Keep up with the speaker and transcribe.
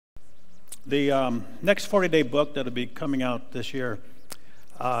The next 40-day book that'll be coming out this year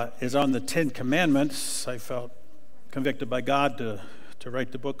is on the Ten Commandments. I felt convicted by God to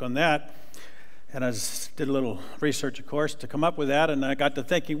write the book on that. And I did a little research, of course, to come up with that. And I got to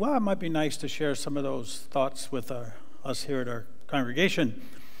thinking, well, it might be nice to share some of those thoughts with us here at our congregation.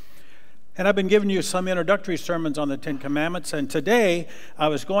 And I've been giving you some introductory sermons on the Ten Commandments. And today, I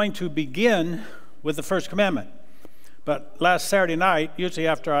was going to begin with the first commandment. But last Saturday night, usually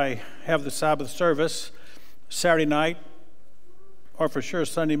after I have the Sabbath service, Saturday night, or for sure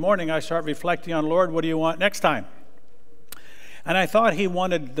Sunday morning, I start reflecting on, Lord, what do you want next time? And I thought he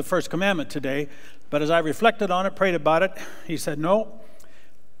wanted the first commandment today, but as I reflected on it, prayed about it, he said, no.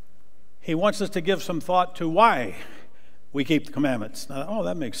 He wants us to give some thought to why we keep the commandments. Now, oh,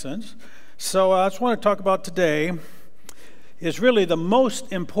 that makes sense. So I just want to talk about today is really the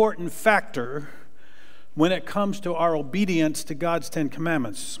most important factor when it comes to our obedience to God's Ten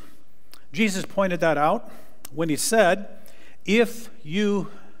Commandments. Jesus pointed that out when he said, if you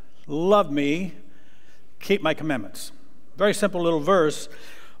love me, keep my commandments. Very simple little verse,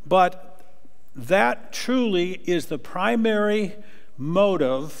 but that truly is the primary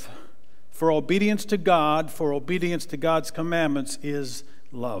motive for obedience to God, for obedience to God's commandments, is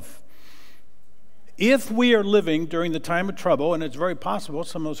love. If we are living during the time of trouble, and it's very possible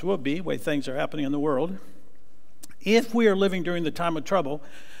some of us will be, the way things are happening in the world, if we are living during the time of trouble,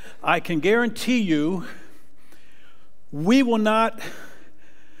 I can guarantee you we will not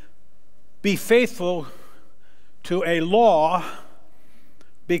be faithful to a law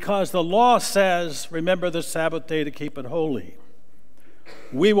because the law says, remember the Sabbath day to keep it holy.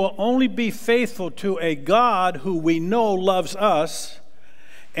 We will only be faithful to a God who we know loves us,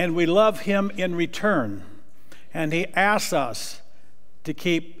 and we love him in return. And he asks us to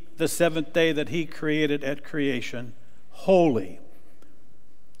keep the seventh day that he created at creation holy.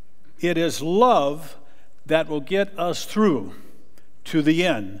 It is love that will get us through to the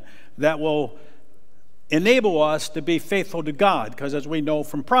end, that will enable us to be faithful to God, because as we know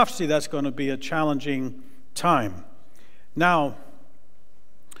from prophecy, that's going to be a challenging time. Now,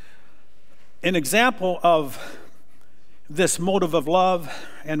 an example of this motive of love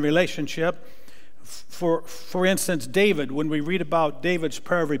and relationship, for instance, David, when we read about David's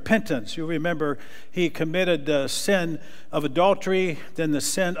prayer of repentance, you remember he committed the sin of adultery, then the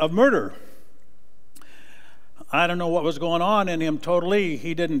sin of murder. I don't know what was going on in him totally.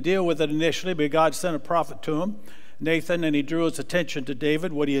 He didn't deal with it initially, but God sent a prophet to him, Nathan, and he drew his attention to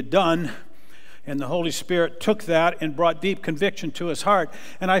David, what he had done. And the Holy Spirit took that and brought deep conviction to his heart.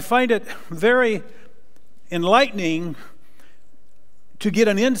 And I find it very enlightening to get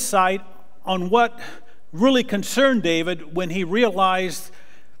an insight on what really concerned David when he realized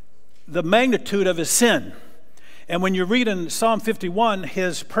the magnitude of his sin. And when you read in Psalm 51,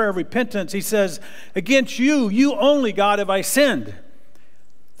 his prayer of repentance, he says, against you, you only, God, have I sinned.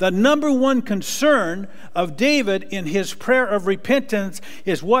 The number one concern of David in his prayer of repentance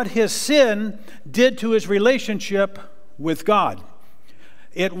is what his sin did to his relationship with God.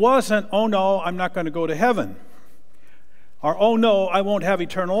 It wasn't, oh no, I'm not going to go to heaven. Or, oh no, I won't have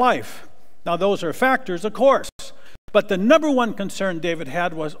eternal life. Now those are factors, of course. But the number one concern David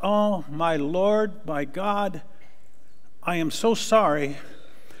had was, oh my Lord, my God, I am so sorry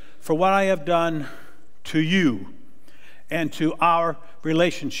for what I have done to you and to our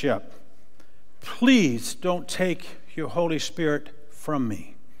relationship. Please don't take your Holy Spirit from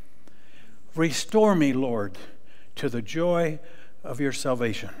me. Restore me, Lord, to the joy of your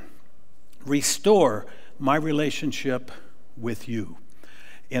salvation. Restore my relationship with you.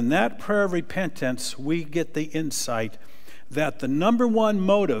 In that prayer of repentance, we get the insight that the number one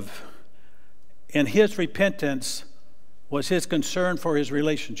motive in his repentance was his concern for his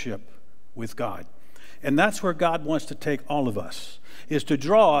relationship with God. And that's where God wants to take all of us, is to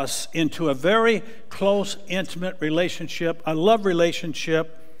draw us into a very close, intimate relationship, a love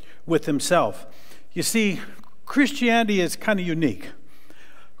relationship with himself. You see, Christianity is kind of unique.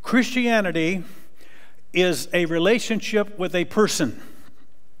 Christianity is a relationship with a person.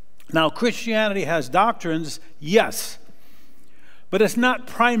 Now, Christianity has doctrines, yes, but it's not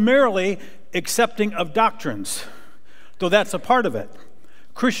primarily accepting of doctrines, though that's a part of it.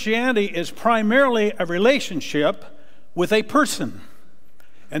 Christianity is primarily a relationship with a person,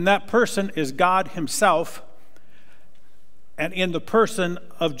 and that person is God himself, and in the person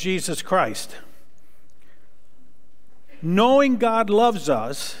of Jesus Christ. Knowing God loves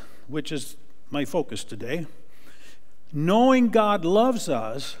us, which is my focus today, knowing God loves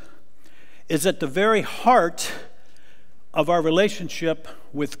us is at the very heart of our relationship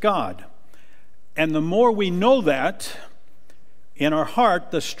with God. And the more we know that, in our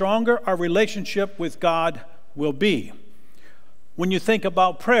heart, the stronger our relationship with God will be. When you think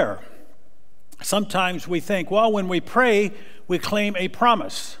about prayer, sometimes we think, well, when we pray, we claim a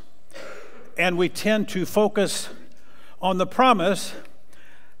promise. And we tend to focus on the promise.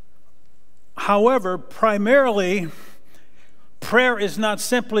 However, primarily, prayer is not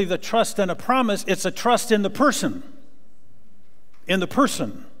simply the trust in a promise, it's a trust in the person.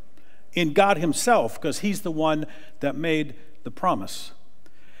 In God himself, because he's the one that made the promise.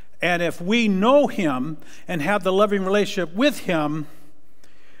 And if we know him and have the loving relationship with him,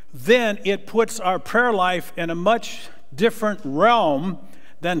 then it puts our prayer life in a much different realm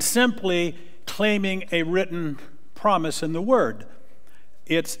than simply claiming a written promise in the Word.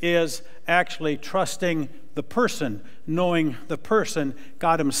 It is actually trusting the person, knowing the person,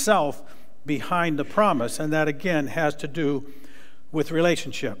 God himself, behind the promise. And that, again, has to do with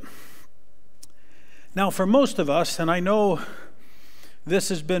relationship. Now, for most of us, and I know this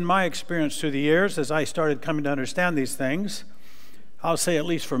has been my experience through the years as I started coming to understand these things, I'll say at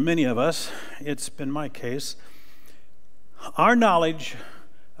least for many of us, it's been my case, our knowledge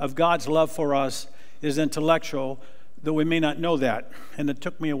of God's love for us is intellectual, though we may not know that. And it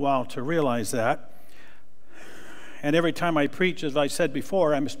took me a while to realize that. And every time I preach, as I said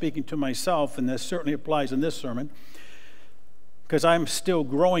before, I'm speaking to myself, and this certainly applies in this sermon, because I'm still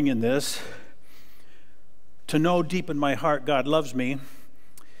growing in this, to know deep in my heart God loves me.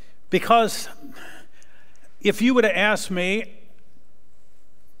 Because if you would have asked me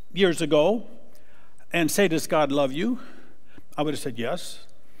years ago and say, does God love you? I would have said yes.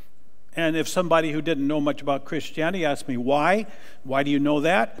 And if somebody who didn't know much about Christianity asked me why do you know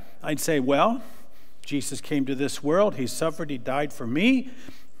that? I'd say, well, Jesus came to this world, he suffered, he died for me,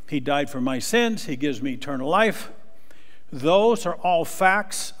 he died for my sins, he gives me eternal life. Those are all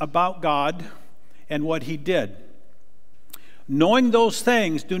facts about God and what he did. Knowing those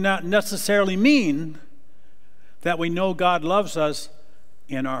things do not necessarily mean that we know God loves us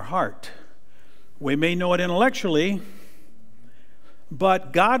in our heart. We may know it intellectually,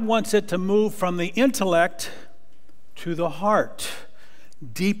 but God wants it to move from the intellect to the heart,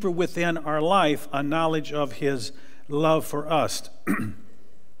 deeper within our life, a knowledge of his love for us. And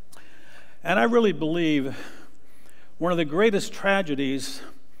I really believe one of the greatest tragedies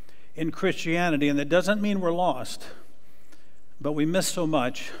in Christianity, and that doesn't mean we're lost, but we miss so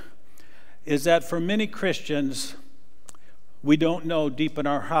much, is that for many Christians, we don't know deep in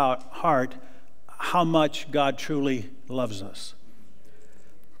our heart how much God truly loves us.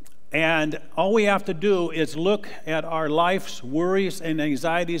 And all we have to do is look at our life's worries and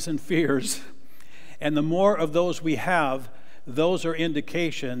anxieties and fears, and the more of those we have, those are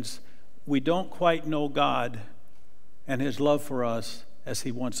indications we don't quite know God and his love for us as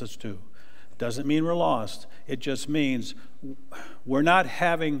he wants us to. Doesn't mean we're lost. It just means we're not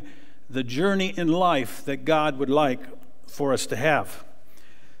having the journey in life that God would like for us to have.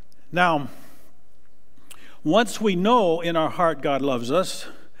 Now, once we know in our heart God loves us,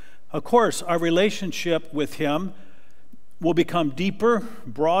 of course, our relationship with him will become deeper,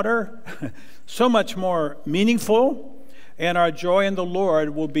 broader, so much more meaningful, and our joy in the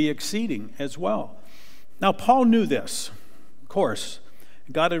Lord will be exceeding as well. Now, Paul knew this, of course.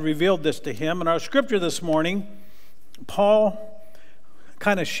 God had revealed this to him. In our scripture this morning, Paul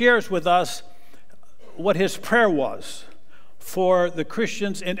kind of shares with us what his prayer was for the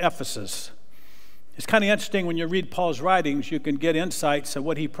Christians in Ephesus. It's kind of interesting when you read Paul's writings, you can get insights of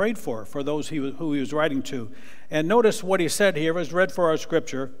what he prayed for those who he was writing to. And notice what he said here, as read for our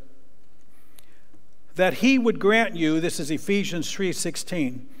scripture, that he would grant you, this is Ephesians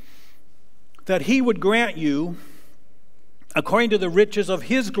 3:16, that he would grant you, according to the riches of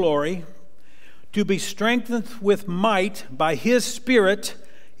his glory, to be strengthened with might by his Spirit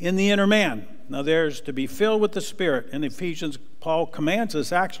in the inner man. Now there's to be filled with the Spirit. In Ephesians, Paul commands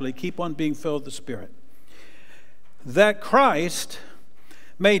us actually, keep on being filled with the Spirit. That Christ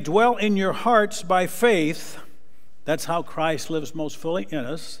may dwell in your hearts by faith. That's how Christ lives most fully in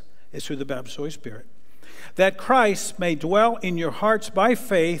us, is through the baptism of the Holy Spirit. That Christ may dwell in your hearts by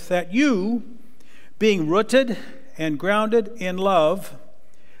faith, that you, being rooted and grounded in love,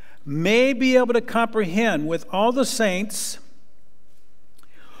 may be able to comprehend with all the saints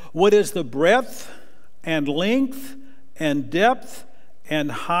what is the breadth and length and depth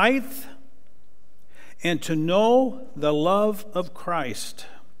and height, and to know the love of Christ,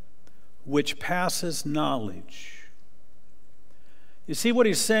 which passes knowledge. You see, what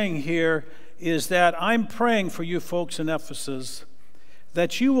he's saying here is that I'm praying for you folks in Ephesus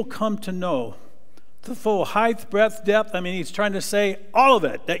that you will come to know the full height, breadth, depth. I mean, he's trying to say all of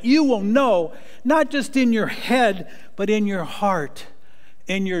it, that you will know, not just in your head, but in your heart,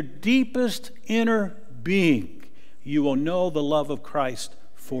 in your deepest inner being, you will know the love of Christ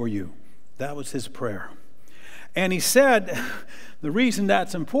for you. That was his prayer. And he said, the reason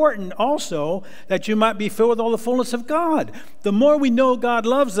that's important also, that you might be filled with all the fullness of God. The more we know God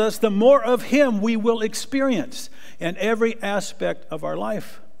loves us, the more of him we will experience in every aspect of our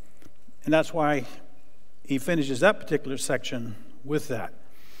life. And that's why he finishes that particular section with that.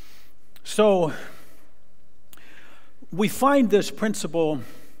 So we find this principle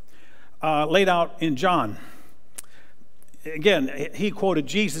laid out in John. Again, he quoted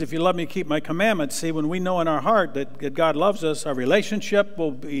Jesus, if you love me, keep my commandments. See, when we know in our heart that God loves us, our relationship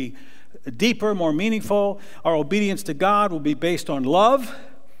will be deeper, more meaningful. Our obedience to God will be based on love,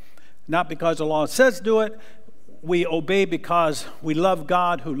 not because the law says do it. We obey because we love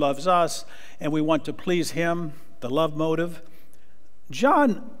God who loves us, and we want to please him, the love motive.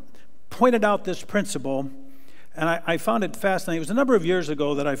 John pointed out this principle, and I found it fascinating. It was a number of years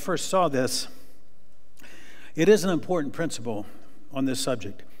ago that I first saw this. It is an important principle on this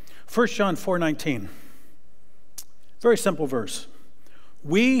subject. 1 John 4:19. Very simple verse.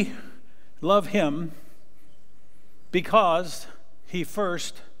 We love him because he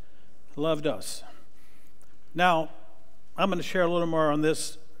first loved us. Now, I'm going to share a little more on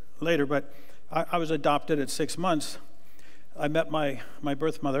this later, but I was adopted at 6 months. I met my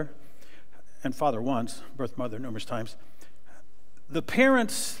birth mother and father once, birth mother numerous times. The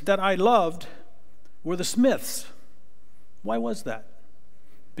parents that I loved were the Smiths. Why was that?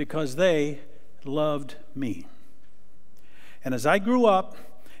 Because they loved me. And as I grew up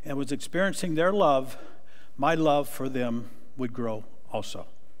and was experiencing their love, my love for them would grow also.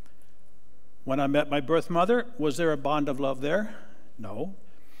 When I met my birth mother, was there a bond of love there? No.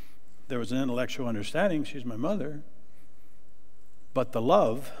 There was an intellectual understanding. She's my mother. But the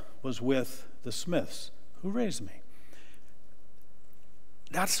love was with the Smiths who raised me.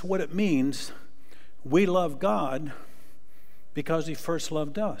 That's what it means. We love God because he first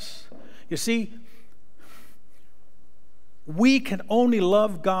loved us. You see, we can only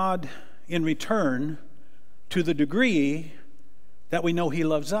love God in return to the degree that we know he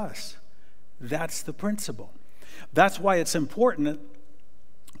loves us. That's the principle. That's why it's important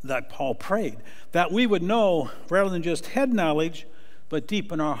that Paul prayed, that we would know, rather than just head knowledge, but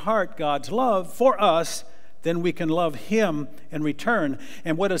deep in our heart, God's love for us, then we can love him in return.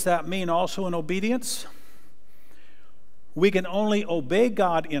 And what does that mean also in obedience? We can only obey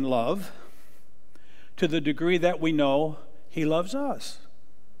God in love to the degree that we know he loves us.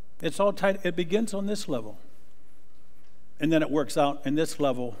 It's all tight. It begins on this level. And then it works out in this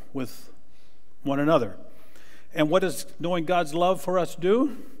level with one another. And what does knowing God's love for us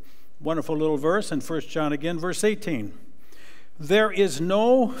do? Wonderful little verse in 1 John again, verse 18. There is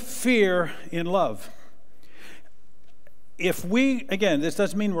no fear in love. If we, again, this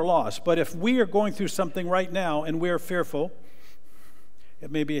doesn't mean we're lost, but if we are going through something right now and we are fearful,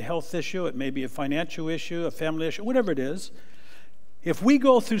 it may be a health issue, it may be a financial issue, a family issue, whatever it is. If we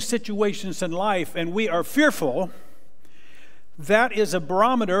go through situations in life and we are fearful, that is a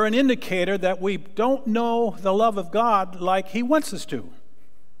barometer, an indicator that we don't know the love of God like he wants us to.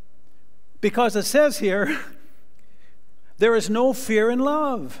 Because it says here, there is no fear in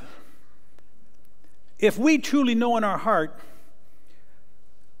love. If we truly know in our heart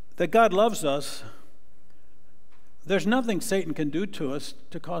that God loves us, there's nothing Satan can do to us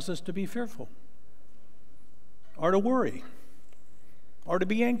to cause us to be fearful or to worry or to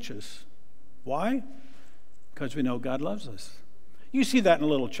be anxious. Why? Because we know God loves us. You see that in a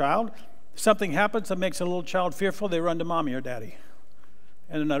little child. Something happens that makes a little child fearful, they run to mommy or daddy,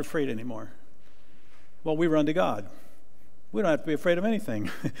 and they're not afraid anymore. Well, we run to God. We don't have to be afraid of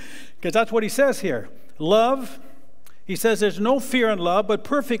anything because that's what he says here. Love, he says there's no fear in love, but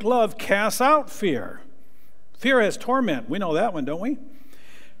perfect love casts out fear. Fear has torment. We know that one, don't we?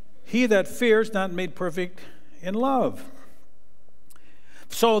 He that fears not made perfect in love.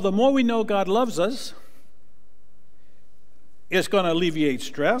 So the more we know God loves us, it's going to alleviate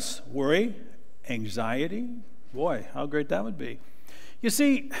stress, worry, anxiety. Boy, how great that would be. You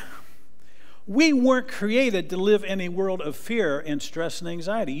see, we weren't created to live in a world of fear and stress and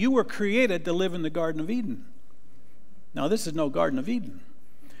anxiety. You were created to live in the Garden of Eden. Now, this is no Garden of Eden.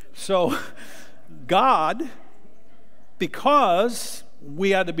 So, God, because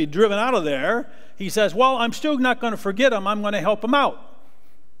we had to be driven out of there, he says, well, I'm still not going to forget him. I'm going to help him out.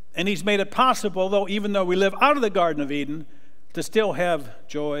 And he's made it possible, though, even though we live out of the Garden of Eden, to still have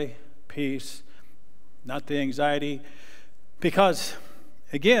joy, peace, not the anxiety. Because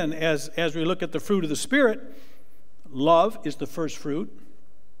Again, as we look at the fruit of the Spirit, love is the first fruit.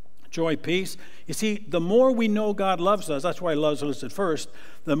 Joy, peace. You see, the more we know God loves us, that's why love is listed first.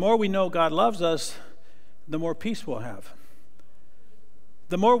 The more we know God loves us, the more peace we'll have.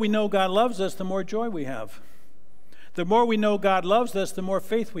 The more we know God loves us, the more joy we have. The more we know God loves us, the more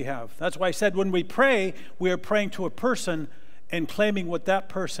faith we have. That's why I said when we pray, we are praying to a person and claiming what that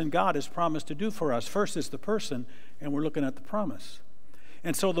person, God, has promised to do for us. First is the person, and we're looking at the promise.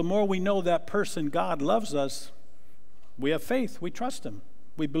 And so the more we know that person, God, loves us, we have faith. We trust him.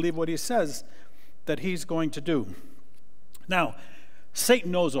 We believe what he says that he's going to do. Now, Satan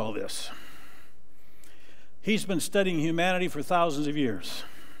knows all this. He's been studying humanity for thousands of years.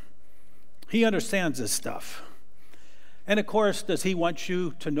 He understands this stuff. And of course, does he want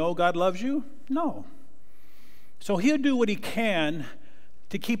you to know God loves you? No. So he'll do what he can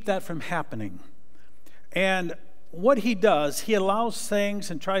to keep that from happening. And what he does, he allows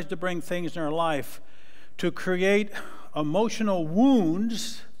things and tries to bring things in our life to create emotional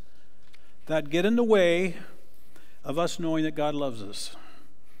wounds that get in the way of us knowing that God loves us.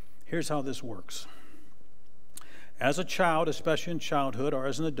 Here's how this works. As a child, especially in childhood or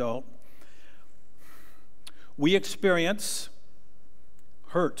as an adult, we experience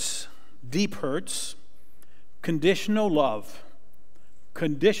hurts, deep hurts, conditional love,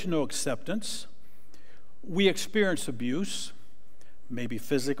 conditional acceptance. We experience abuse, maybe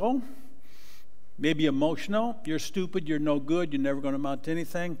physical, maybe emotional. You're stupid, you're no good, you're never going to amount to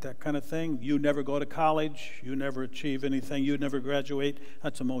anything, that kind of thing. You never go to college, you never achieve anything, you never graduate.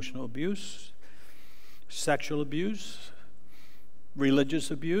 That's emotional abuse. Sexual abuse,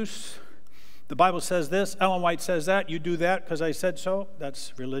 religious abuse. The Bible says this, Ellen White says that, you do that because I said so.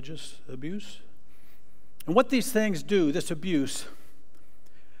 That's religious abuse. And what these things do, this abuse,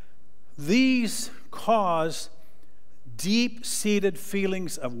 these cause deep-seated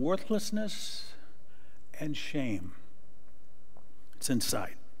feelings of worthlessness and shame. It's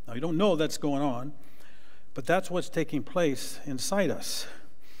inside. Now, you don't know that's going on, but that's what's taking place inside us.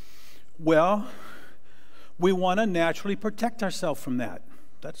 Well, we want to naturally protect ourselves from that.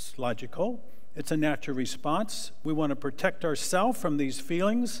 That's logical. It's a natural response. We want to protect ourselves from these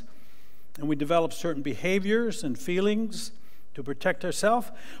feelings, and we develop certain behaviors and feelings to protect ourselves.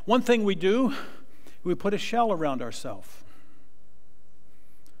 One thing we do, we put a shell around ourselves.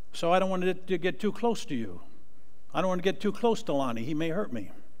 So I don't want it to get too close to you. I don't want to get too close to Lonnie. He may hurt me.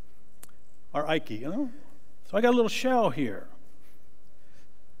 Or Ike, you know? So I got a little shell here.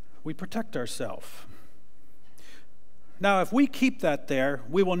 We protect ourselves. Now, if we keep that there,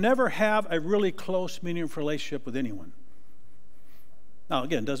 we will never have a really close, meaningful relationship with anyone. Now,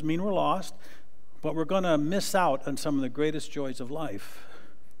 again, it doesn't mean we're lost, but we're going to miss out on some of the greatest joys of life.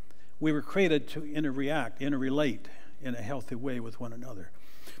 We were created to interrelate in a healthy way with one another.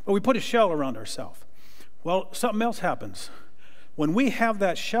 But we put a shell around ourselves. Well, something else happens. When we have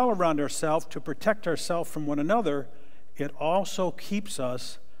that shell around ourselves to protect ourselves from one another, it also keeps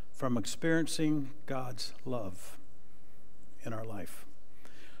us from experiencing God's love in our life.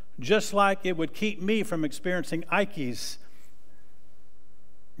 Just like it would keep me from experiencing Ike's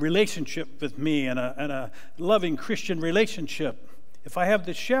relationship with me and a loving Christian relationship. If I have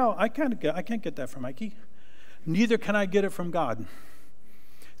the shell, I can't get that from Ike. Neither can I get it from God.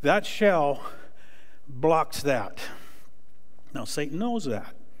 That shell blocks that. Now, Satan knows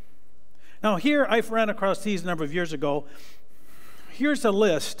that. Now, here, I ran across these a number of years ago. Here's a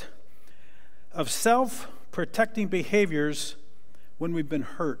list of self-protecting behaviors when we've been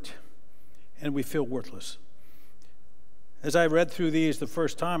hurt and we feel worthless. As I read through these the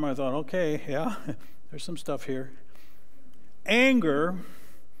first time, I thought, okay, yeah, there's some stuff here. Anger,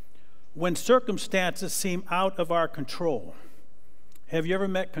 when circumstances seem out of our control. Have you ever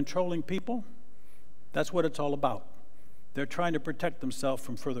met controlling people? That's what it's all about. They're trying to protect themselves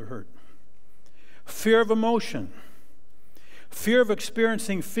from further hurt. Fear of emotion. Fear of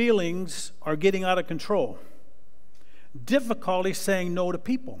experiencing feelings or getting out of control. Difficulty saying no to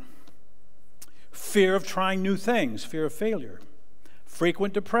people. Fear of trying new things. Fear of failure.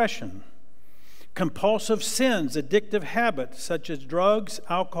 Frequent depression. Compulsive sins, addictive habits such as drugs,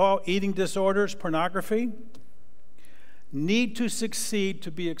 alcohol, eating disorders, pornography. Need to succeed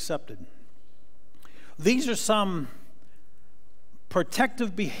to be accepted. These are some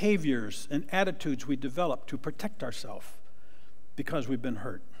protective behaviors and attitudes we develop to protect ourselves because we've been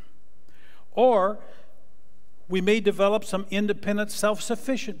hurt. Or we may develop some independent,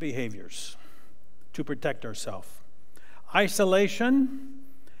 self-sufficient behaviors to protect ourselves. Isolation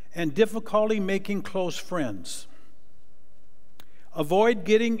and difficulty making close friends. Avoid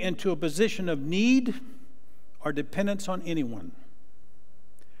getting into a position of need or dependence on anyone.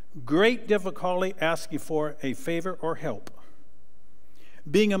 great difficulty asking for a favor or help,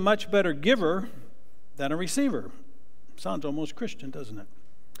 being a much better giver than a receiver. Sounds almost Christian, doesn't it?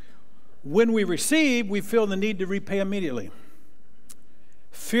 When we receive, we feel the need to repay immediately.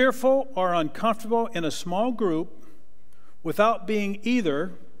 Fearful or uncomfortable in a small group without being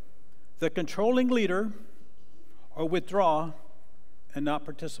either the controlling leader or withdraw and not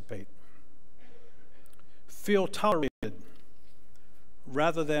participate. Feel tolerated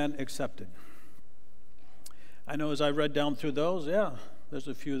rather than accepted. I know as I read down through those, there's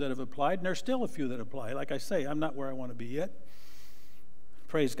a few that have applied, and there's still a few that apply. Like I say, I'm not where I want to be yet.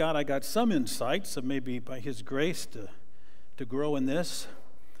 Praise God, I got some insights, of maybe by His grace to grow in this.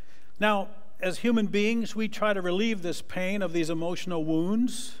 Now, as human beings, we try to relieve this pain of these emotional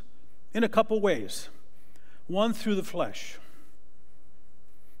wounds in a couple ways. One, through the flesh.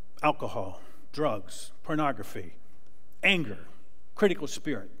 Alcohol, drugs, pornography, anger, critical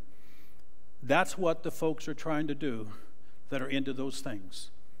spirit. That's what the folks are trying to do that are into those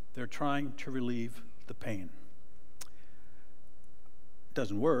things. They're trying to relieve the pain. It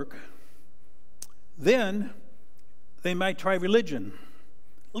doesn't work. Then they might try religion,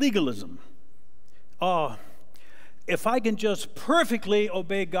 legalism. If I can just perfectly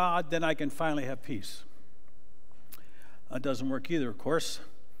obey God, then I can finally have peace. That doesn't work either, of course.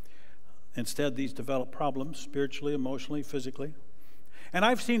 Instead, these develop problems spiritually, emotionally, physically. And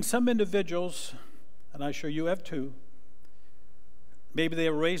I've seen some individuals, and I'm sure you have too, maybe they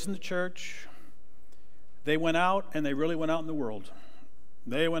were raised in the church, they went out and they really went out in the world.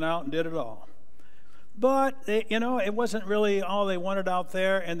 They went out and did it all. But, it wasn't really all they wanted out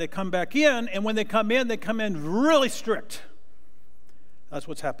there, and they come back in, and when they come in really strict. That's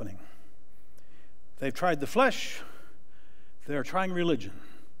what's happening. They've tried the flesh, they're trying religion.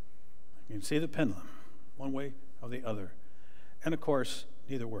 You can see the pendulum, one way or the other. And of course,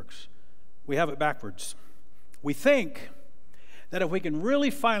 neither works. We have it backwards. We think that if we can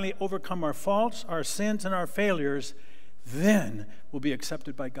really finally overcome our faults, our sins, and our failures, then we'll be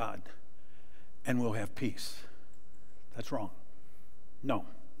accepted by God and we'll have peace. That's wrong. No.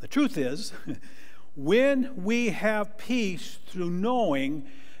 The truth is, when we have peace through knowing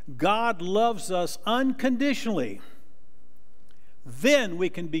God loves us unconditionally, then we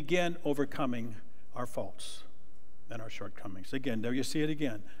can begin overcoming our faults and our shortcomings. Again, there you see it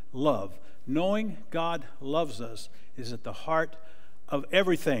again. Love. Knowing God loves us is at the heart of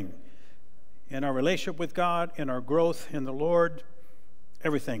everything. In our relationship with God, in our growth in the Lord,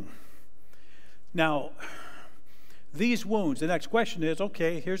 everything. Now, these wounds, the next question is,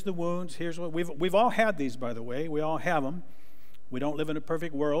 okay, here's the wounds. Here's what we've all had these, by the way. We all have them. We don't live in a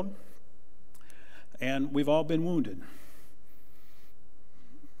perfect world. And we've all been wounded.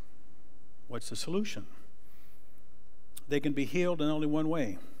 What's the solution? They can be healed in only one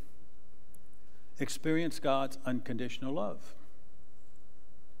way. Experience God's unconditional love.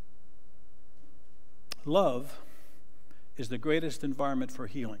 Love is the greatest environment for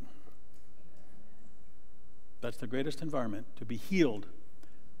healing. That's the greatest environment to be healed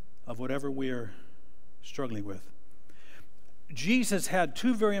of whatever we're struggling with. Jesus had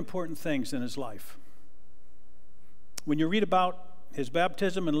two very important things in his life. When you read about his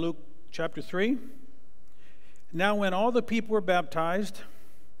baptism in Luke chapter 3, now when all the people were baptized,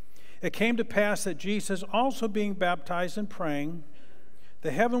 it came to pass that Jesus, also being baptized and praying,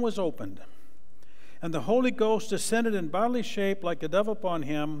 the heaven was opened, and the Holy Ghost descended in bodily shape like a dove upon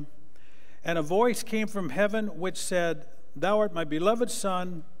him, and a voice came from heaven which said, "Thou art my beloved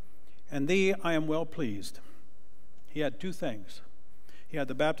Son, and thee I am well pleased." He had two things. He had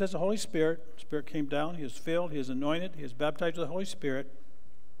the baptism of the Holy Spirit. The Spirit came down. He was filled. He was anointed. He was baptized with the Holy Spirit.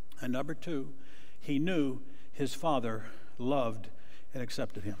 And number two, he knew his Father loved and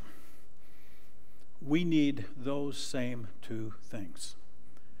accepted him. We need those same two things.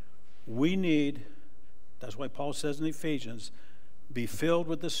 We need, that's why Paul says in Ephesians, be filled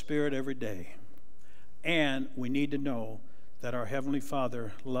with the Spirit every day. And we need to know that our Heavenly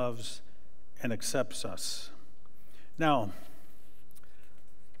Father loves and accepts us. Now,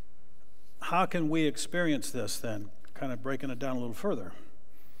 how can we experience this then? Kind of breaking it down a little further.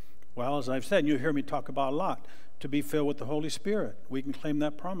 Well, as I've said, and you hear me talk about a lot, to be filled with the Holy Spirit. We can claim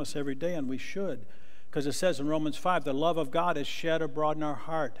that promise every day, and we should. Because it says in Romans 5, the love of God is shed abroad in our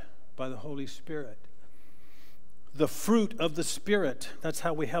heart by the Holy Spirit. The fruit of the Spirit, that's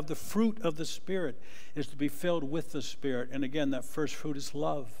how we have the fruit of the Spirit, is to be filled with the Spirit. And again, that first fruit is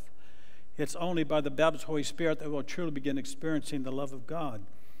love. It's only by the baptism of the Holy Spirit that we'll truly begin experiencing the love of God.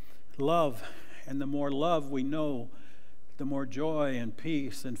 Love, and the more love we know, the more joy and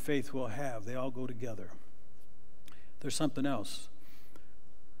peace and faith we'll have. They all go together. There's something else.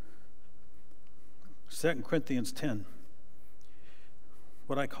 2 Corinthians 10,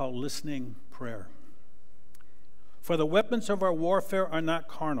 what I call listening prayer. For the weapons of our warfare are not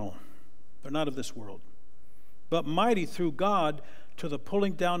carnal. They're not of this world, but mighty through God to the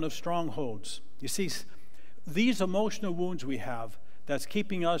pulling down of strongholds. You see, these emotional wounds we have that's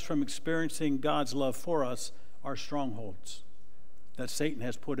keeping us from experiencing God's love for us are strongholds that Satan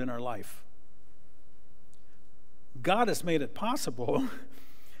has put in our life. God has made it possible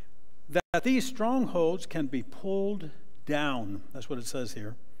that these strongholds can be pulled down. That's what it says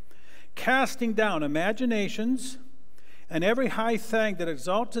here. Casting down imaginations and every high thing that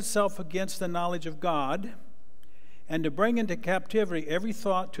exalts itself against the knowledge of God, and to bring into captivity every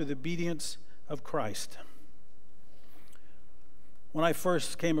thought to the obedience of Christ. When I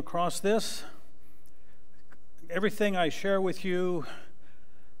first came across this, everything I share with you,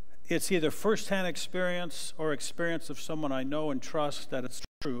 it's either firsthand experience or experience of someone I know and trust that it's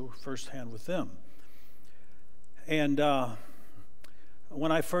true firsthand with them. And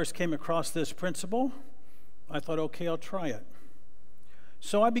when I first came across this principle, I thought, okay, I'll try it.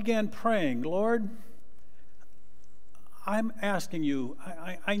 So I began praying, Lord, I'm asking you,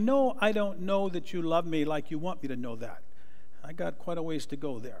 I know I don't know that you love me like you want me to know that. I got quite a ways to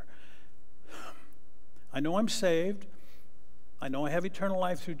go there. I know I'm saved. I know I have eternal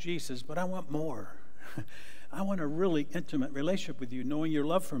life through Jesus, but I want more. I want a really intimate relationship with you, knowing your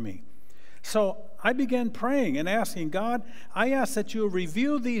love for me. So I began praying and asking God, I ask that you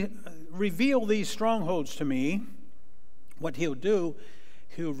reveal these strongholds to me. What he'll do,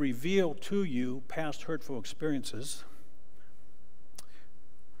 he'll reveal to you past hurtful experiences.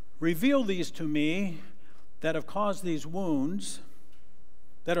 Reveal these to me that have caused these wounds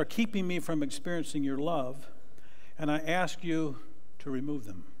that are keeping me from experiencing your love, and I ask you to remove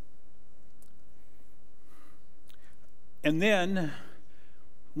them. And then,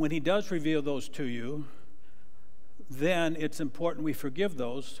 when he does reveal those to you, then it's important we forgive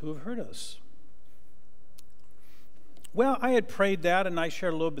those who have hurt us. Well, I had prayed that, and I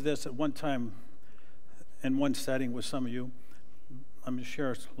shared a little bit of this at one time in one setting with some of you. I'm going to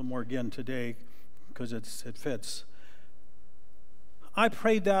share a little more again today because it fits. I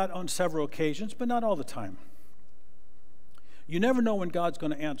prayed that on several occasions, but not all the time. You never know when God's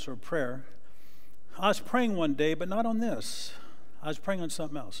going to answer a prayer. I was praying one day, but not on this. I was praying on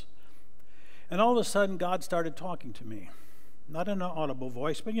something else. And all of a sudden, God started talking to me. Not in an audible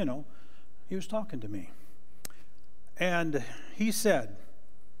voice, but, he was talking to me. And he said,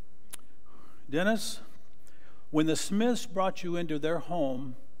 Dennis, when the Smiths brought you into their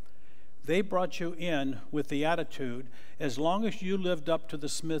home, they brought you in with the attitude, as long as you lived up to the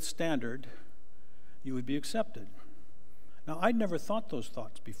Smith standard, you would be accepted. Now, I'd never thought those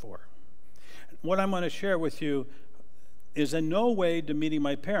thoughts before. What I'm going to share with you is in no way demeaning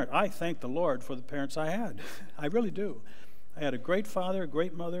my parent. I thank the Lord for the parents I had. I really do. I had a great father, a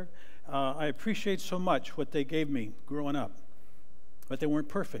great mother. I appreciate so much what they gave me growing up, but they weren't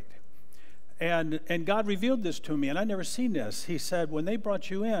perfect. And God revealed this to me, and I'd never seen this. He said, when they brought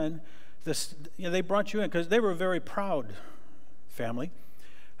you in, they brought you in because they were a very proud family,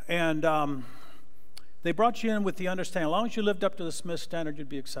 and they brought you in with the understanding, as long as you lived up to the Smith standard, you'd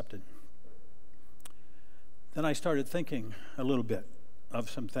be accepted. Then I started thinking a little bit of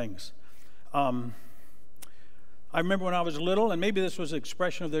some things. I remember when I was little, and maybe this was an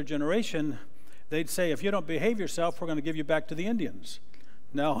expression of their generation, they'd say, if you don't behave yourself, we're going to give you back to the Indians.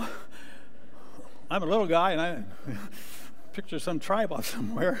 Now, I'm a little guy, and I picture some tribe off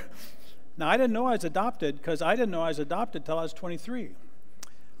somewhere. Now, I didn't know I was adopted, because I didn't know I was adopted till I was 23.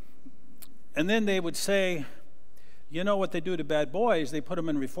 And then they would say, you know what they do to bad boys? They put them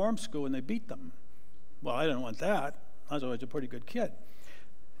in reform school, and they beat them. Well, I didn't want that. I was always a pretty good kid.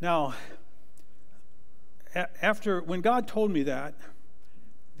 Now, when God told me that,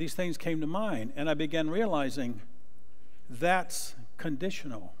 these things came to mind, and I began realizing that's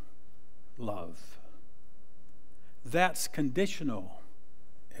conditional love. That's conditional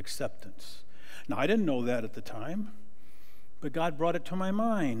acceptance. Now, I didn't know that at the time, but God brought it to my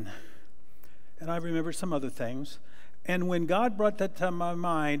mind, and I remembered some other things. And when God brought that to my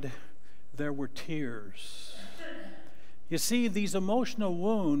mind, there were tears. You see, these emotional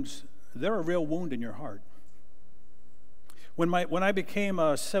wounds, they're a real wound in your heart. When I became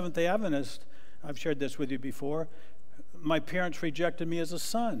a Seventh-day Adventist, I've shared this with you before, my parents rejected me as a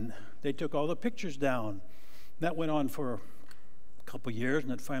son. They took all the pictures down. That went on for a couple years,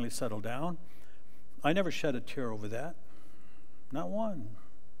 and it finally settled down. I never shed a tear over that. Not one.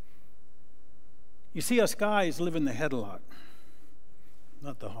 You see, us guys live in the head a lot,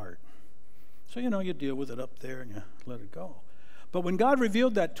 not the heart. So, you deal with it up there and you let it go. But when God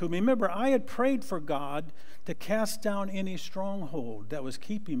revealed that to me, remember, I had prayed for God to cast down any stronghold that was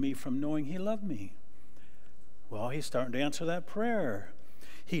keeping me from knowing He loved me. Well, He's starting to answer that prayer.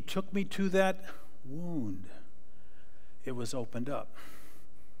 He took me to that wound. It was opened up.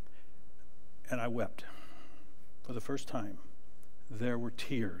 And I wept for the first time. There were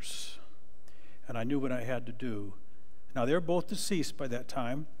tears. And I knew what I had to do. Now, they were both deceased by that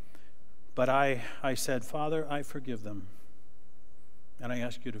time. But I said, Father, I forgive them. And I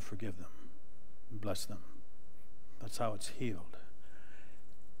ask you to forgive them and bless them. That's how it's healed.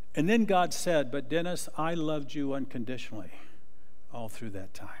 And then God said, but Dennis, I loved you unconditionally all through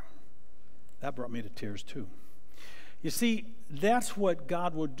that time. That brought me to tears too. You see, that's what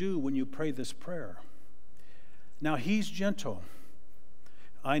God will do when you pray this prayer. Now, He's gentle.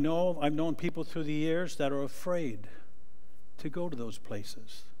 I've known people through the years that are afraid to go to those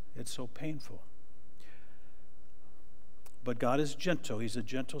places. It's so painful. But God is gentle. He's a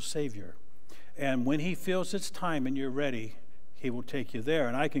gentle Savior. And when He feels it's time and you're ready, He will take you there.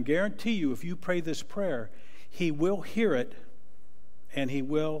 And I can guarantee you, if you pray this prayer, He will hear it and He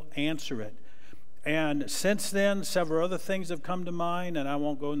will answer it. And since then, several other things have come to mind, and I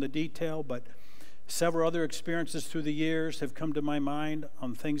won't go into detail, but several other experiences through the years have come to my mind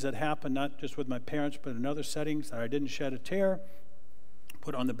on things that happened, not just with my parents, but in other settings that I didn't shed a tear,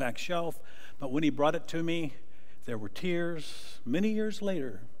 put on the back shelf. But when He brought it to me, there were tears many years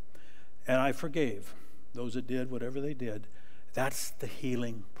later, and I forgave those that did whatever they did. That's the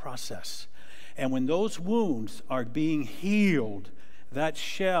healing process. And when those wounds are being healed, that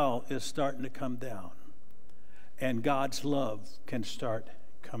shell is starting to come down, and God's love can start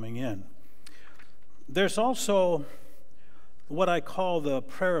coming in. There's also what I call the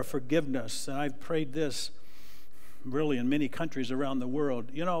prayer of forgiveness, and I've prayed this really in many countries around the world.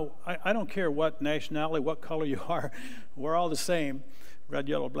 You know, I don't care what nationality, what color you are. We're all the same, red,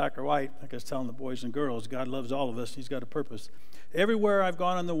 yellow, black, or white. Like I was telling the boys and girls, God loves all of us. He's got a purpose. Everywhere I've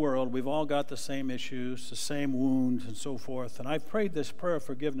gone in the world, we've all got the same issues, the same wounds, and so forth. And I've prayed this prayer of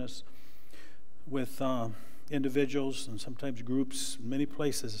forgiveness with individuals and sometimes groups in many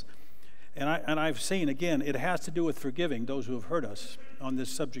places. And I've seen, again, it has to do with forgiving those who have hurt us on this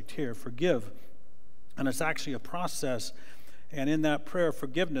subject here. Forgive. And it's actually a process. And in that prayer of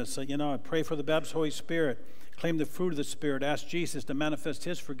forgiveness, I pray for the baptism of the Holy Spirit, claim the fruit of the Spirit, ask Jesus to manifest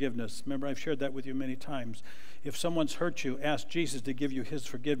His forgiveness. Remember, I've shared that with you many times. If someone's hurt you, ask Jesus to give you His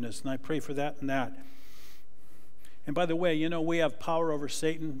forgiveness. And I pray for that and that. And by the way, we have power over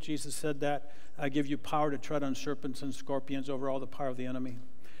Satan. Jesus said that. I give you power to tread on serpents and scorpions, over all the power of the enemy.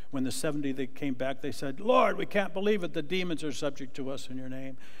 When the 70 they came back, they said, Lord, we can't believe it. The demons are subject to us in your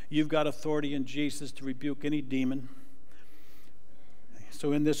name. You've got authority in Jesus to rebuke any demon.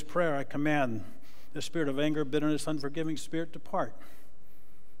 So in this prayer, I command the spirit of anger, bitterness, unforgiving spirit depart.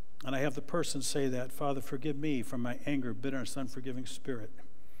 And I have the person say that, Father, forgive me from my anger, bitterness, unforgiving spirit.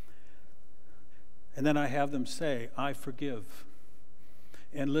 And then I have them say, I forgive.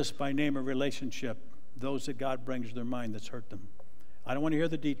 And list by name or relationship those that God brings to their mind that's hurt them. I don't want to hear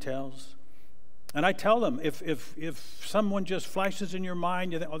the details. And I tell them, if someone just flashes in your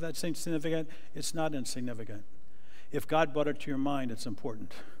mind, you think, oh, that's insignificant. It's not insignificant. If God brought it to your mind, it's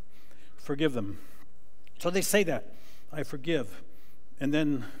important. Forgive them. So they say that, I forgive. And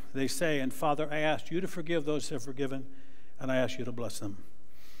then they say, and Father, I ask you to forgive those who have forgiven, and I ask you to bless them.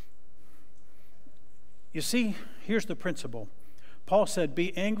 You see, here's the principle. Paul said,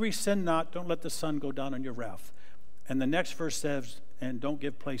 be angry, sin not, don't let the sun go down on your wrath. And the next verse says, and don't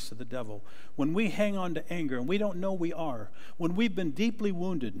give place to the devil. When we hang on to anger, and we don't know we are, when we've been deeply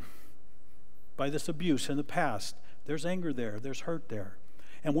wounded by this abuse in the past, there's anger there, there's hurt there.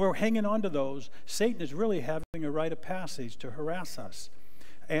 And we're hanging on to those. Satan is really having a rite of passage to harass us.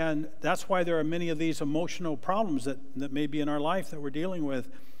 And that's why there are many of these emotional problems that may be in our life that we're dealing with.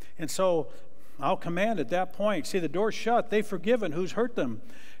 And so I'll command at that point, see, the door's shut, they've forgiven who's hurt them.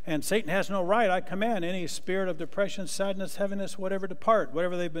 And Satan has no right. I command any spirit of depression, sadness, heaviness, whatever, depart,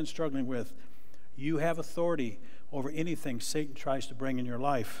 whatever they've been struggling with. You have authority over anything Satan tries to bring in your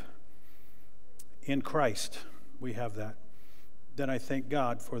life. In Christ, we have that. Then I thank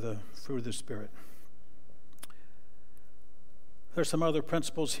God for the fruit of the Spirit. There's some other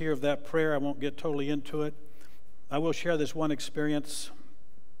principles here of that prayer. I won't get totally into it. I will share this one experience.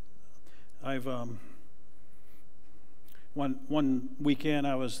 I've one weekend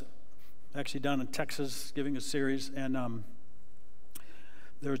I was actually down in Texas giving a series, and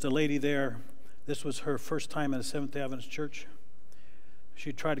there was a lady there. This was her first time at a Seventh-day Adventist church.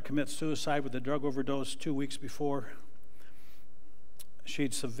 She tried to commit suicide with a drug overdose 2 weeks before.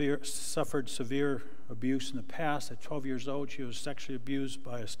 She'd suffered severe abuse in the past. At 12 years old, she was sexually abused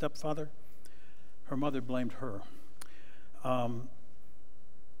by a stepfather. Her mother blamed her.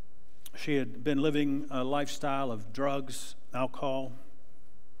 She had been living a lifestyle of drugs, alcohol,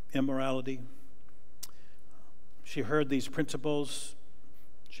 immorality. She heard these principles.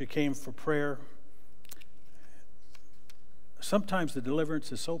 She came for prayer. Sometimes the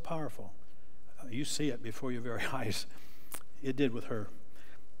deliverance is so powerful. You see it before your very eyes. It did with her.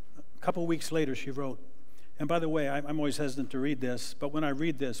 A couple weeks later, she wrote, and by the way, I'm always hesitant to read this, but when I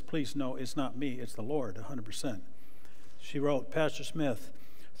read this, please know it's not me, it's the Lord, 100%. She wrote, Pastor Smith,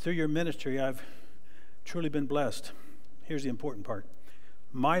 through your ministry, I've truly been blessed. Here's the important part.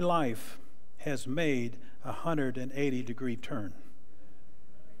 My life has made a 180-degree turn.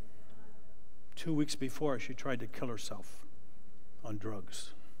 2 weeks before, she tried to kill herself on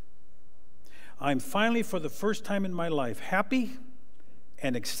drugs. I'm finally, for the first time in my life, happy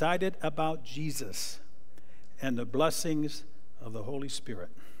and excited about Jesus and the blessings of the Holy Spirit.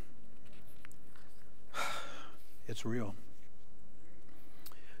 It's real.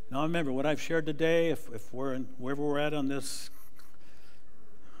 Now remember, what I've shared today, if we're in, wherever we're at on this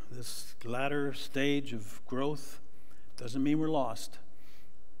latter stage of growth, doesn't mean we're lost.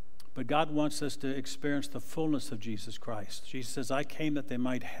 But God wants us to experience the fullness of Jesus Christ. Jesus says, I came that they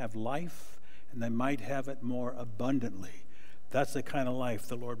might have life and they might have it more abundantly. That's the kind of life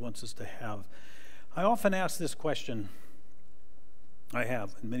the Lord wants us to have. I often ask this question, I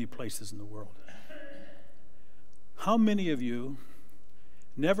have in many places in the world. How many of you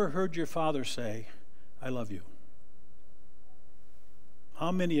never heard your father say, I love you?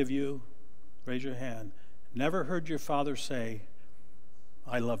 How many of you, raise your hand, never heard your father say,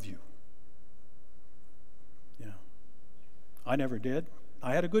 I love you? Yeah. I never did.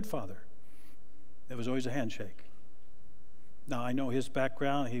 I had a good father. It was always a handshake. Now, I know his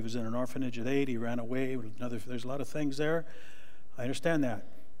background. He was in an orphanage at 8. He ran away. There's a lot of things there. I understand that.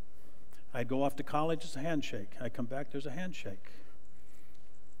 I'd go off to college, it's a handshake. I come back, there's a handshake.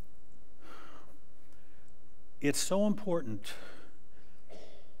 It's so important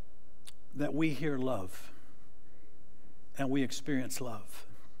that we hear love and we experience love.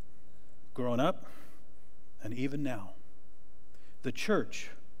 Growing up and even now. The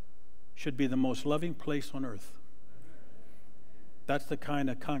church should be the most loving place on earth. That's the kind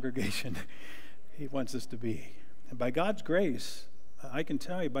of congregation he wants us to be. And by God's grace, I can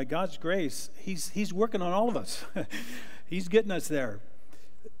tell you, by God's grace, he's working on all of us. He's getting us there.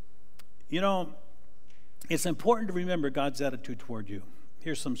 You know, it's important to remember God's attitude toward you.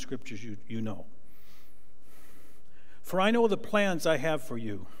 Here's some scriptures you know. For I know the plans I have for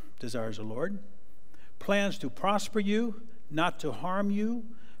you, desires the Lord. Plans to prosper you, not to harm you.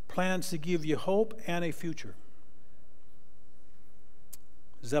 Plans to give you hope and a future.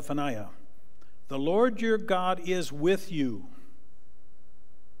 Zephaniah, the Lord your God is with you.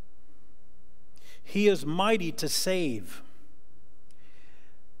 He is mighty to save.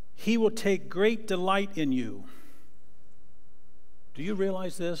 He will take great delight in you. Do you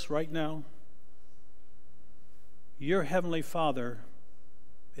realize this right now? Your Heavenly Father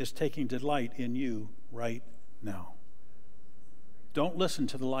is taking delight in you right now. Don't listen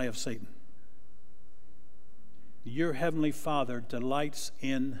to the lie of Satan. Your Heavenly Father delights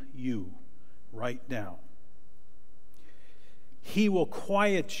in you right now. He will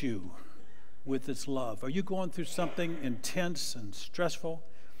quiet you with His love. Are you going through something intense and stressful?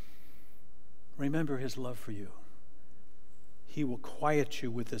 Remember His love for you. He will quiet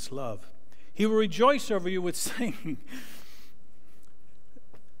you with His love. He will rejoice over you with singing.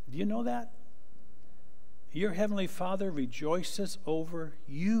 Do you know that? Your Heavenly Father rejoices over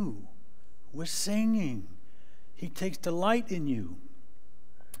you with singing. He takes delight in you.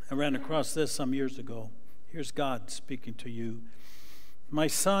 I ran across this some years ago. Here's God speaking to you. My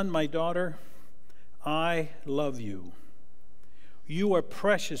son, my daughter, I love you. You are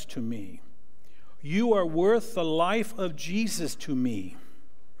precious to me. You are worth the life of Jesus to me.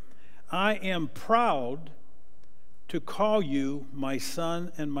 I am proud to call you my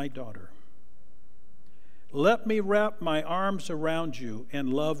son and my daughter. Let me wrap my arms around you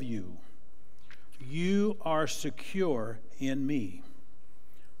and love you. You are secure in me.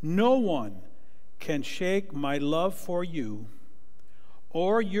 No one can shake my love for you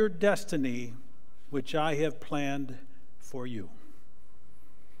or your destiny, which I have planned for you.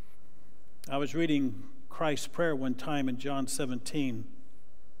 I was reading Christ's prayer one time in John 17,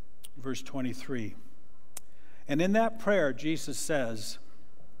 verse 23. And in that prayer, Jesus says,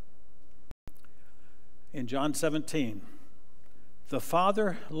 in John 17, the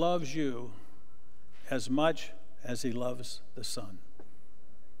Father loves you as much as He loves the Son.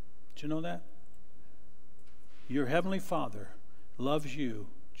 Did you know that? Your Heavenly Father loves you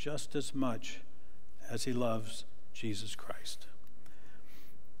just as much as He loves Jesus Christ.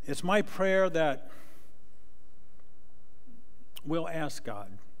 It's my prayer that we'll ask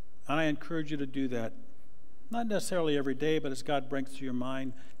God, and I encourage you to do that, not necessarily every day, but as God brings to your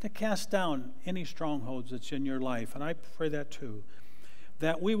mind, to cast down any strongholds that's in your life, and I pray that too,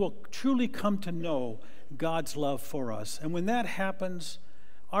 that we will truly come to know God's love for us. And when that happens,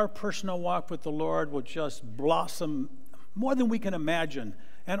 our personal walk with the Lord will just blossom more than we can imagine,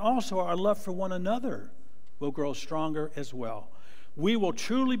 and also our love for one another will grow stronger as well. We will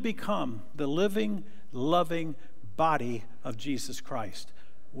truly become the living, loving body of Jesus Christ,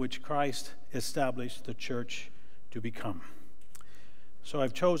 which Christ established the church to become. So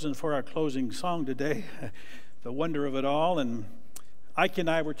I've chosen for our closing song today, The Wonder of It All. And Ike and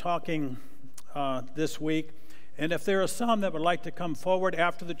I were talking this week, and if there are some that would like to come forward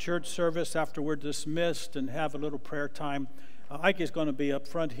after the church service, after we're dismissed, and have a little prayer time, Ike is going to be up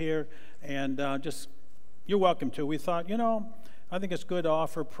front here, and you're welcome to. We thought, I think it's good to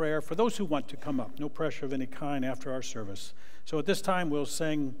offer prayer for those who want to come up. No pressure of any kind after our service. So at this time, we'll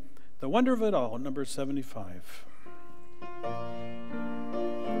sing The Wonder of It All, number 75.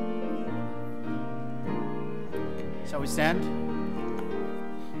 Shall we stand?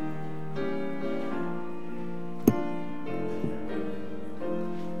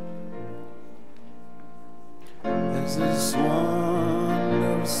 There's this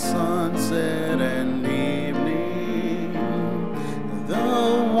wonder of sunset and evening,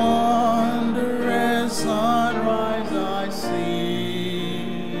 the wonder as sunrise I see,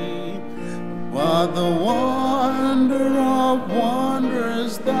 but the wonder of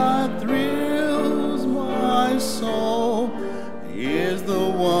wonders that thrills my soul is the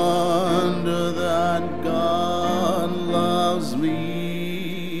wonder that God loves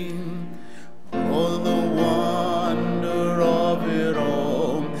me. Oh, the wonder of it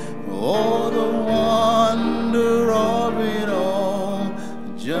all. Oh, the wonder of it all.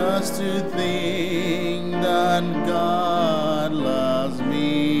 Just to think that God loves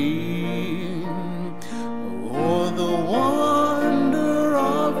me. Oh, the wonder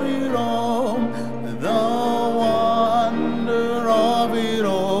of it all. The wonder of it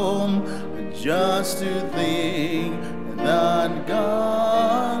all. Just to think that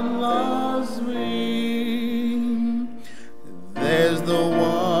God loves me. There's the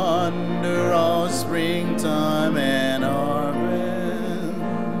wonder of springtime and harvest,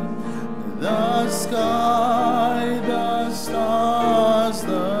 the sky, the stars,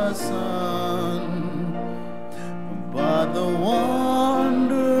 the sun, but the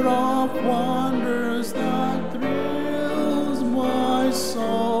wonder of wonders that thrills my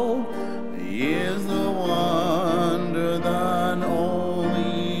soul is the wonder that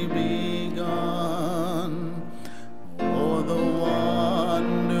only begun. Oh, the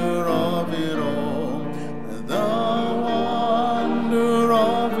wonder of it all, the wonder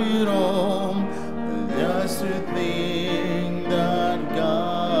of it all, just to think that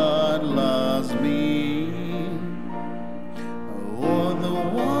God loves me. Oh, the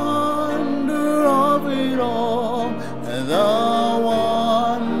wonder of it all, the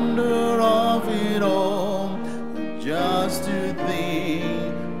wonder of it all, just to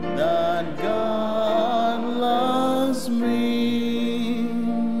think that God loves me.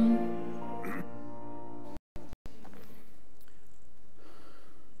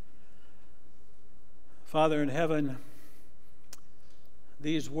 Father in heaven,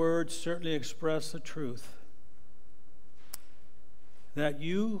 these words certainly express the truth that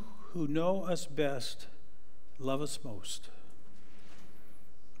you who know us best love us most.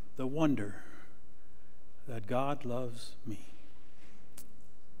 The wonder that God loves me.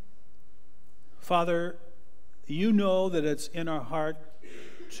 Father, you know that it's in our heart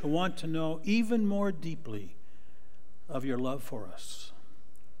to want to know even more deeply of your love for us.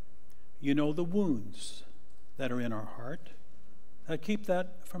 You know the wounds that are in our heart that keep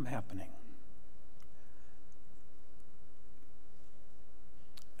that from happening.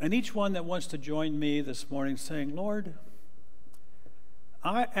 And each one that wants to join me this morning saying, Lord,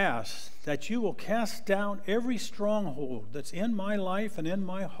 I ask that you will cast down every stronghold that's in my life and in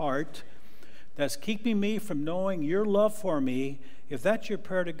my heart that's keeping me from knowing your love for me. If that's your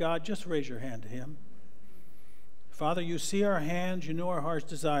prayer to God, just raise your hand to him. Father, you see our hands, you know our heart's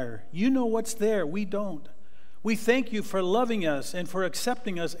desire. You know what's there, we don't. We thank you for loving us and for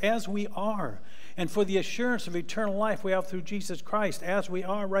accepting us as we are, and for the assurance of eternal life we have through Jesus Christ as we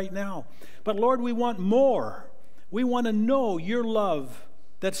are right now. But Lord, we want more. We want to know your love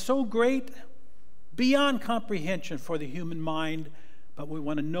that's so great, beyond comprehension for the human mind, but we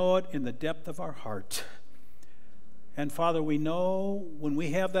want to know it in the depth of our heart. And Father, we know when we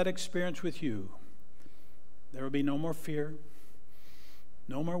have that experience with you, there will be no more fear,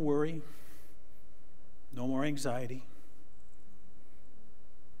 no more worry, no more anxiety.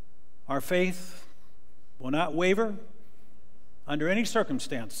 Our faith will not waver under any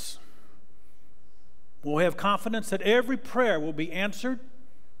circumstance. We'll have confidence that every prayer will be answered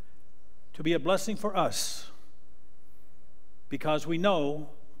to be a blessing for us, because we know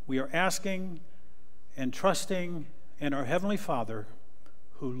we are asking and trusting in our Heavenly Father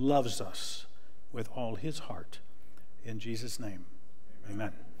who loves us with all His heart. In Jesus' name,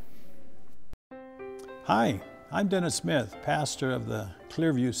 amen. Hi, I'm Dennis Smith, pastor of the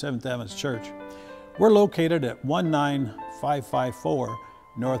Clearview Seventh Adventist Church. We're located at 19554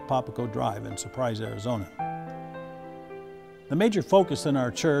 North Papago Drive in Surprise, Arizona. The major focus in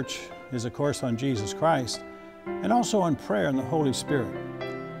our church is, of course, on Jesus Christ and also on prayer and the Holy Spirit.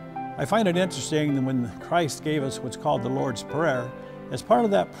 I find it interesting that when Christ gave us what's called the Lord's Prayer, as part of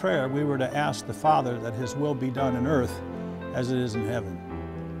that prayer, we were to ask the Father that His will be done on earth as it is in heaven.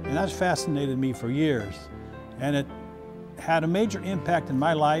 And that's fascinated me for years. And it had a major impact in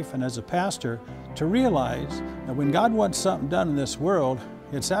my life and as a pastor to realize that when God wants something done in this world,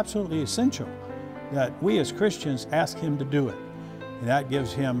 it's absolutely essential that we as Christians ask Him to do it. And that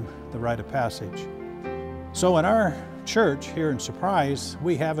gives Him the rite of passage. So in our church here in Surprise,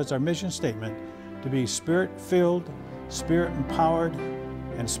 we have as our mission statement to be Spirit-filled, Spirit-empowered,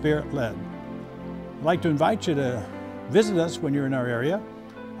 and Spirit-led. I'd like to invite you to visit us when you're in our area.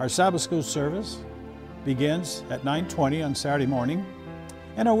 Our Sabbath school service begins at 9:20 on Saturday morning,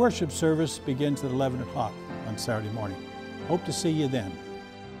 and our worship service begins at 11 o'clock on Saturday morning. Hope to see you then.